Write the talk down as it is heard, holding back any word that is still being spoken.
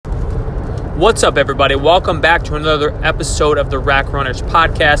What's up, everybody? Welcome back to another episode of the Rack Runners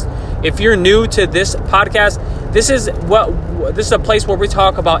podcast. If you're new to this podcast, this is a place where we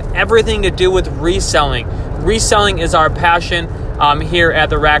talk about everything to do with reselling. Reselling is our passion here at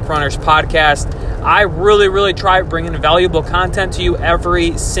the Rack Runners podcast. I really try bringing valuable content to you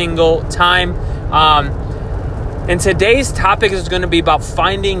every single time. And today's topic is going to be about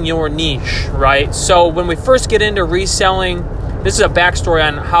finding your niche, right? So when we first get into reselling, this is a backstory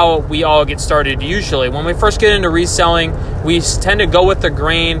on how we all get started usually. When we first get into reselling, we tend to go with the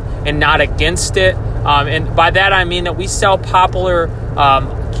grain and not against it. And by that, I mean that we sell popular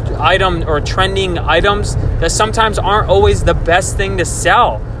item or trending items that sometimes aren't always the best thing to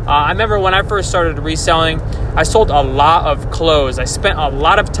sell. I remember when I first started reselling, I sold a lot of clothes. I spent a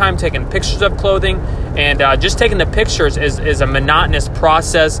lot of time taking pictures of clothing, and just taking the pictures is a monotonous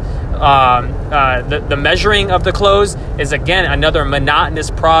process. The measuring of the clothes is, again, another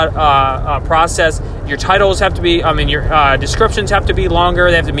monotonous process. Your titles have to be, your descriptions have to be longer.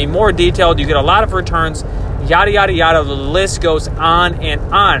 They have to be more detailed. You get a lot of returns, yada, yada, yada. The list goes on and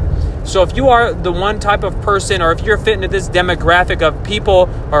on. So if you are the one type of person, or if you're fitting into this demographic of people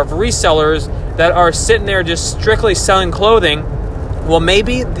or of resellers that are sitting there just strictly selling clothing, well,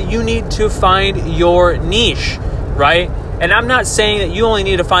 maybe you need to find your niche, right? And I'm not saying that you only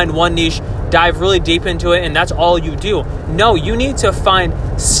need to find one niche, dive really deep into it, and that's all you do. No, you need to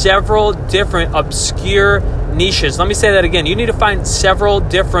find several different obscure niches. Let me say that again. You need to find several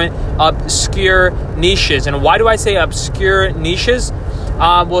different obscure niches. And why do I say obscure niches?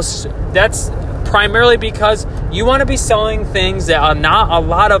 Well, that's primarily because you want to be selling things that not a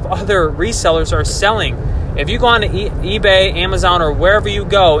lot of other resellers are selling. If you go on to eBay, Amazon, or wherever you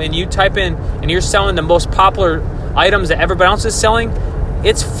go, and you type in and you're selling the most popular items that everybody else is selling,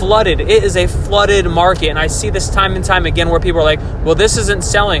 it's flooded. It is a flooded market. And I see this time and time again where people are like, well, this isn't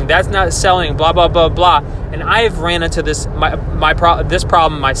selling, that's not selling, blah, blah, blah, blah. And I've ran into this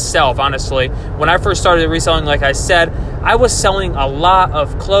problem myself, honestly. When I first started reselling, like I said, I was selling a lot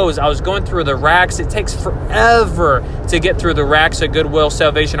of clothes. I was going through the racks. It takes forever to get through the racks at Goodwill,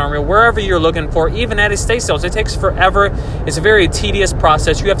 Salvation Army, wherever you're looking for, even at estate sales. It takes forever. It's a very tedious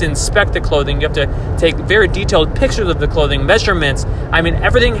process. You have to inspect the clothing. You have to take very detailed pictures of the clothing, measurements.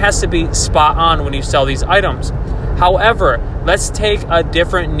 Everything has to be spot on when you sell these items. However, let's take a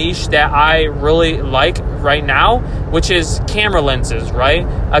different niche that I really like right now, which is camera lenses, right?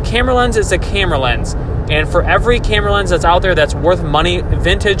 A camera lens is a camera lens. And for every camera lens that's out there that's worth money,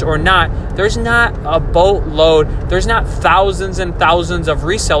 vintage or not, there's not a boatload. There's not thousands and thousands of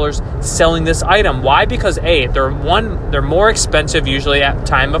resellers selling this item. Why? Because A, they're more expensive usually at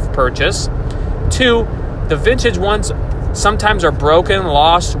time of purchase. Two, the vintage ones sometimes are broken,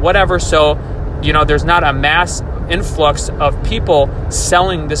 lost, whatever. So, there's not a mass influx of people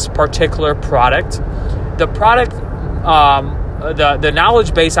selling this particular product. The product, the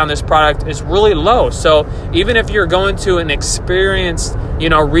knowledge base on this product is really low. So even if you're going to an experienced,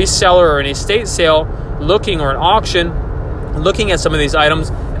 reseller or an estate sale or an auction, looking at some of these items,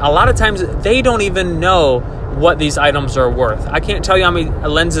 a lot of times they don't even know what these items are worth. I can't tell you how many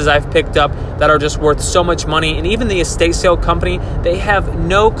lenses I've picked up that are just worth so much money. And even the estate sale company, they have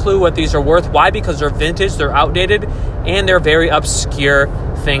no clue what these are worth. Why? Because they're vintage, they're outdated, and they're very obscure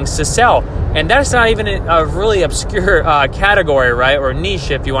things to sell. And that's not even a really obscure category, right? Or niche,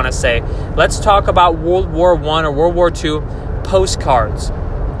 if you want to say. Let's talk about World War I or World War II postcards.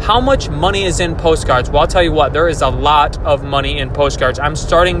 How much money is in postcards? Well, I'll tell you what, there is a lot of money in postcards. I'm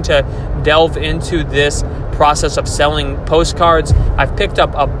starting to delve into this process of selling postcards. I've picked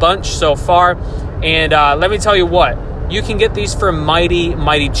up a bunch so far. And let me tell you what, you can get these for mighty,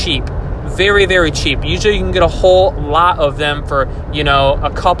 mighty cheap. Very, very cheap. Usually you can get a whole lot of them for,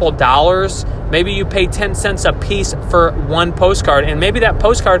 a couple dollars. Maybe you pay 10 cents a piece for one postcard, and maybe that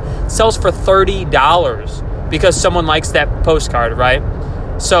postcard sells for $30 because someone likes that postcard, right?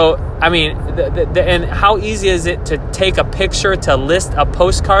 So, and how easy is it to take a picture, to list a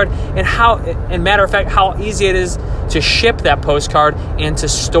postcard, and matter of fact, how easy it is to ship that postcard and to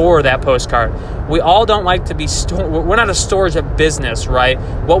store that postcard. We all don't like to be we're not a storage of business, right?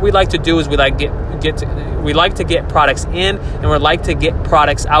 What we like to do is we like to get products in, and we like to get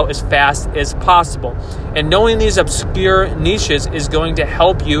products out as fast as possible. And knowing these obscure niches is going to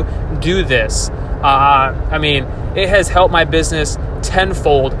help you do this. It has helped my business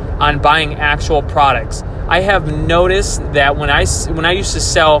tenfold on buying actual products. I have noticed that when I used to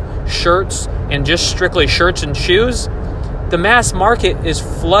sell shirts and just strictly shirts and shoes, the mass market is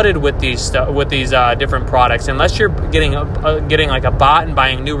flooded with these different products. Unless you're getting like a bot and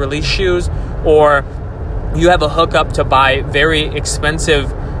buying new release shoes, or you have a hookup to buy very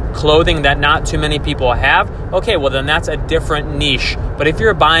expensive clothing that not too many people have, okay, well then that's a different niche. But if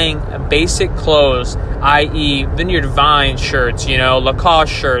you're buying basic clothes, i.e. Vineyard Vine shirts,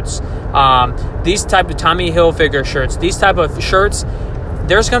 Lacoste shirts, these type of Tommy Hilfiger shirts, these type of shirts,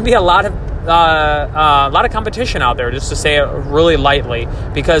 there's going to be a lot of competition out there, just to say it really lightly,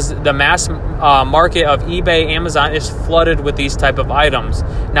 because the mass market of eBay, Amazon is flooded with these type of items.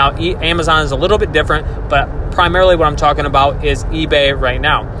 Now, Amazon is a little bit different, but primarily what I'm talking about is eBay right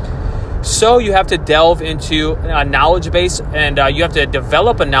now. So you have to delve into a knowledge base, and you have to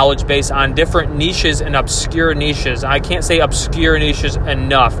develop a knowledge base on different niches and obscure niches. I can't say obscure niches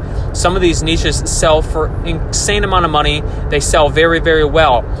enough. Some of these niches sell for insane amount of money. They sell very, very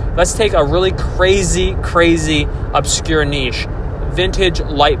well. Let's take a really crazy obscure niche. Vintage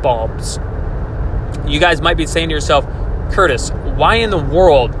light bulbs. You guys might be saying to yourself, Curtis, why in the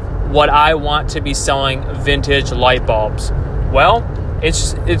world would I want to be selling vintage light bulbs? Well,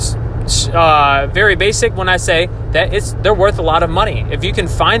 it's very basic when I say that they're worth a lot of money. If you can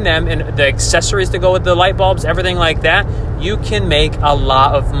find them and the accessories to go with the light bulbs, everything like that, you can make a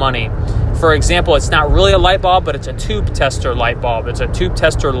lot of money. For example, it's not really a light bulb, but it's a tube tester light bulb. It's a tube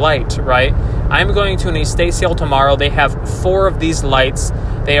tester light, right? I'm going to an estate sale tomorrow. They have 4 of these lights.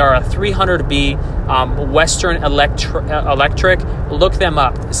 They are a 300B Western Electric. Look them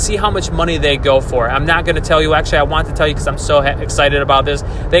up. See how much money they go for. I'm not going to tell you. Actually, I want to tell you because I'm so excited about this.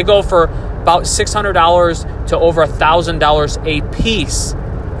 They go for about $600 to over $1,000 a piece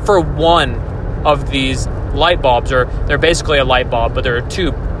for one of these light bulbs. Or they're basically a light bulb, but they're a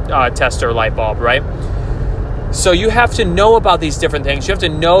tube tester light bulb, right? So you have to know about these different things. You have to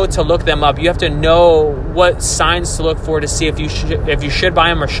know to look them up. You have to know what signs to look for to see if you should buy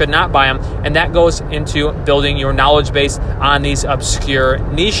them or should not buy them. And that goes into building your knowledge base on these obscure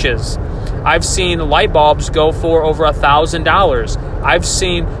niches. I've seen light bulbs go for over $1,000. I've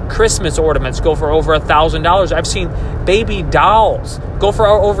seen Christmas ornaments go for over $1,000. I've seen baby dolls go for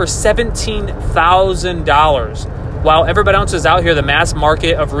over $17,000. While everybody else is out here, the mass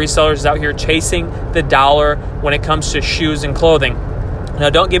market of resellers is out here chasing the dollar when it comes to shoes and clothing. Now,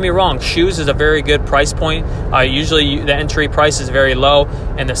 don't get me wrong. Shoes is a very good price point. Usually the entry price is very low,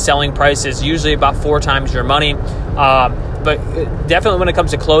 and the selling price is usually about 4 times your money. But definitely when it comes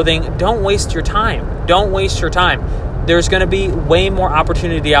to clothing, don't waste your time. Don't waste your time. There's going to be way more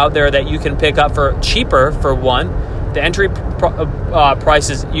opportunity out there that you can pick up for cheaper, for one. The entry price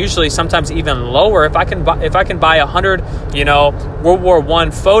is usually sometimes even lower. If I can buy 100, World War I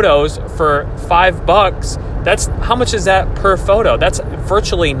photos for $5, that's how much is that per photo? That's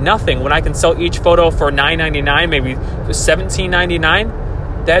virtually nothing. When I can sell each photo for $9.99, maybe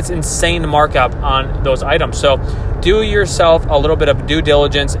 $17.99, that's insane markup on those items. So do yourself a little bit of due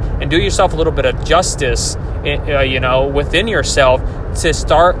diligence and do yourself a little bit of justice, within yourself, to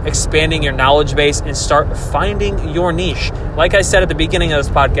start expanding your knowledge base and start finding your niche. Like I said at the beginning of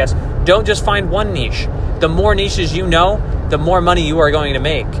this podcast, don't just find one niche. The more niches you know, the more money you are going to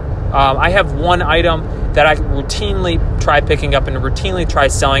make. I have one item that I routinely try picking up and routinely try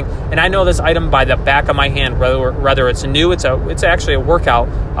selling, and I know this item by the back of my hand. Whether it's new, it's actually a workout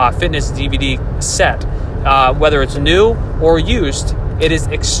fitness DVD set. Whether it's new or used, it is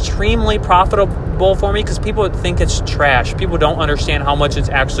extremely profitable for me because people think it's trash. People don't understand how much it's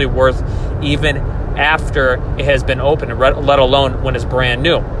actually worth even after it has been opened, let alone when it's brand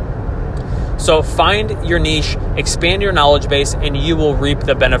new. So find your niche, expand your knowledge base, and you will reap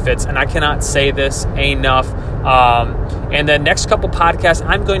the benefits. And I cannot say this enough. And the next couple podcasts,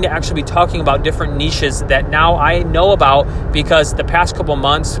 I'm going to actually be talking about different niches that now I know about because the past couple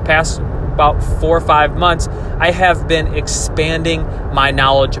months, about 4 or 5 months, I have been expanding my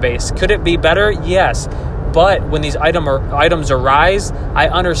knowledge base. Could it be better? Yes. But when these items arise, I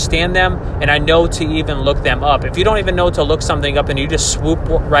understand them and I know to even look them up. If you don't even know to look something up and you just swoop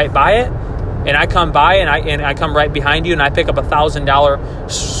right by it, and I come by and I come right behind you and I pick up $1,000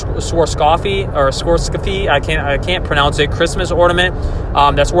 Swarovski, I can't pronounce it, Christmas ornament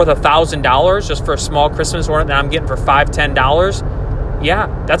that's worth $1,000 just for a small Christmas ornament that I'm getting for $5-10. Yeah,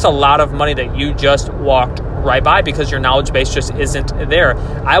 that's a lot of money that you just walked right by because your knowledge base just isn't there.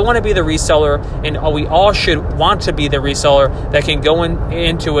 I want to be the reseller, and we all should want to be the reseller that can go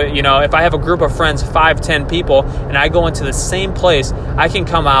into it. If I have a group of friends, 5-10 people, and I go into the same place, I can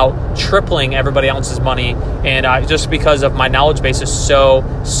come out tripling everybody else's money, and just because of my knowledge base is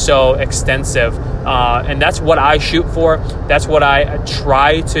so extensive. And that's what I shoot for. That's what I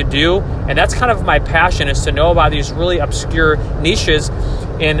try to do. And that's kind of my passion, is to know about these really obscure niches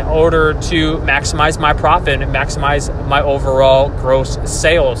in order to maximize my profit and maximize my overall gross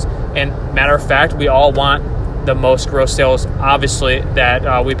sales. And matter of fact, we all want the most gross sales, obviously,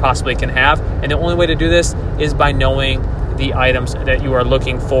 that we possibly can have. And the only way to do this is by knowing the items that you are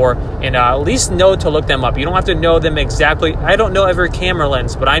looking for, and at least know to look them up. You don't have to know them exactly. I don't know every camera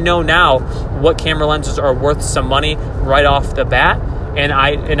lens, but I know now what camera lenses are worth some money right off the bat. And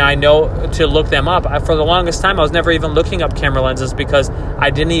I know to look them up. For the longest time, I was never even looking up camera lenses because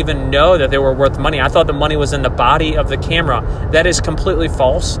I didn't even know that they were worth money. I thought the money was in the body of the camera. That is completely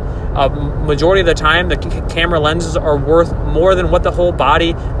false. Majority of the time, the camera lenses are worth more than what the whole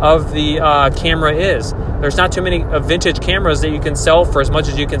body of the camera is. There's not too many vintage cameras that you can sell for as much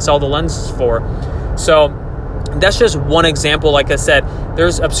as you can sell the lenses for. So that's just one example. Like I said,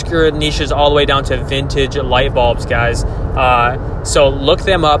 there's obscure niches all the way down to vintage light bulbs, guys. So look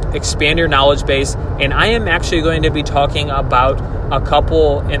them up, expand your knowledge base. And I am actually going to be talking about a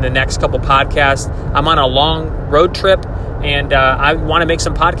couple in the next couple podcasts. I'm on a long road trip, and I want to make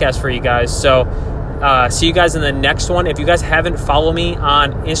some podcasts for you guys. So see you guys in the next one. If you guys haven't followed me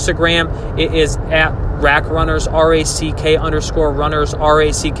on Instagram, it is at Rack Runners, RACK_runners,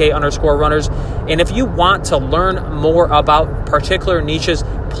 RACK_runners. And if you want to learn more about particular niches,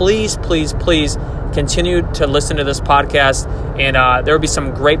 please continue to listen to this podcast. And there will be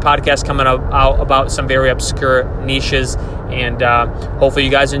some great podcasts coming out about some very obscure niches. And hopefully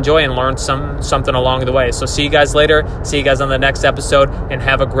you guys enjoy and learn something along the way. So see you guys later. See you guys on the next episode, and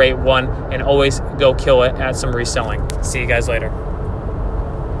have a great one. And always go kill it at some reselling. See you guys later.